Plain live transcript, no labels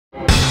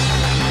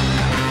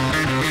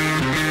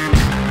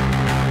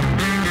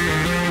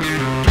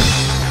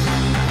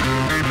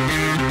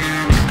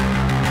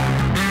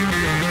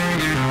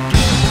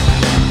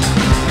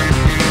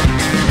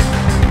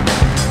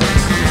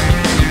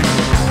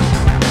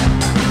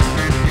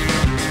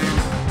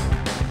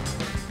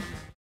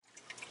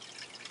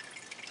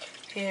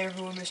Hey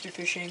everyone,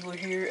 MrFIshAngler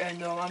here,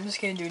 and I'm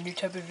just going to do a new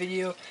type of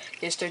video.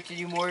 Gonna start to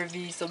do more of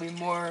these. There'll be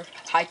more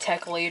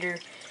high-tech later.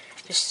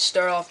 Just to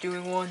start off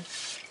doing one,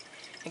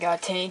 I got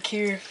a tank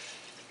here,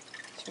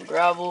 some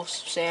gravel,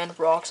 some sand,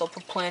 rocks. I'll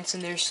put plants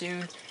in there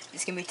soon.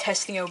 It's going to be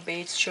testing out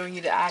baits, showing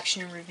you the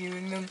action and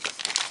reviewing them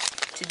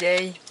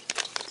today.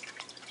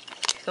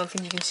 I don't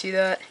think you can see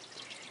that.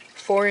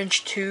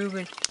 4-inch tube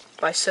and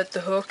by Set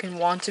the Hook in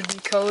Want to Be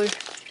color.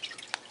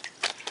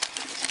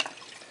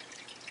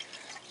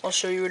 I'll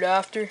show you it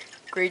after.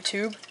 Great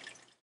tube.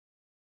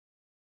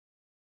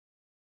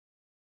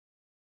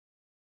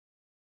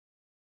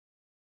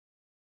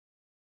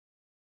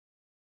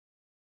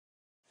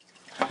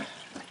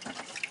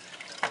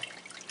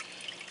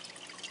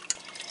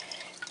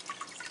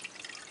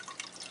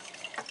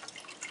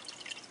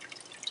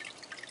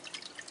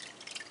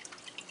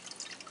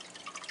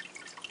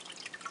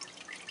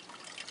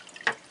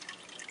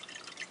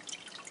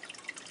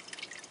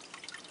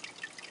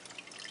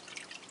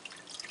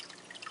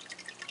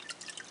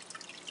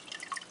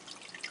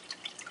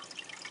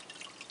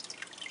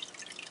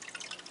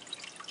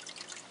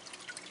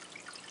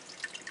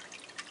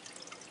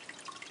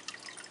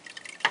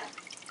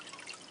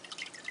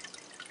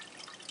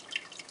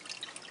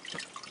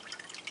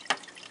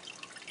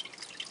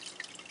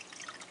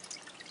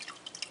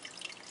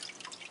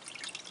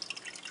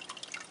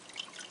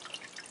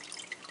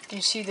 Do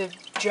you see the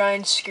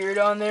giant skirt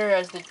on there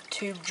as the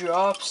tube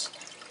drops?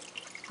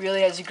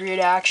 Really has a great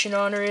action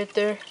on her right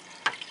there.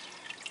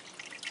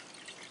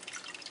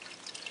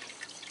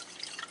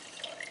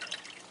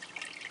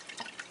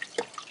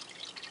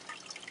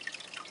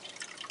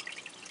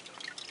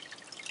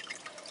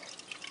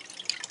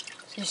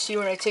 So you see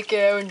when I take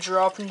it out and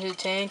drop it into the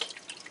tank,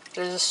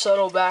 there's a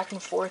subtle back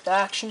and forth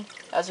action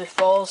as it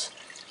falls.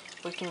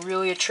 We can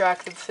really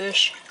attract the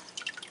fish.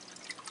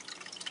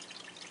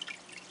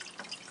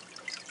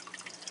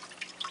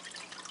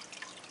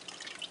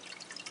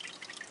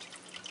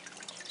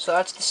 So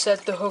that's the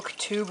Set the Hook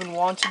tube and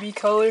Want to Be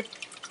color.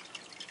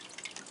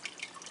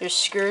 Their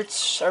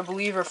skirts, I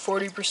believe, are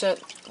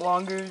 40%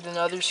 longer than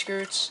other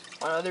skirts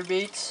on other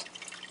baits.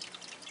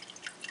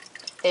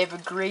 They have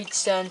a great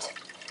scent,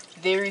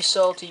 very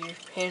salty. Your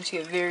hands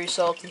get very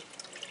salty.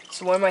 It's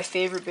one of my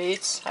favorite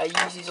baits. I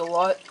use these a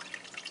lot.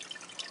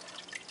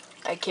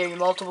 I carry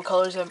multiple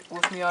colors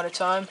with me all the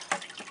time.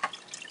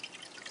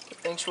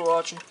 Thanks for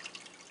watching.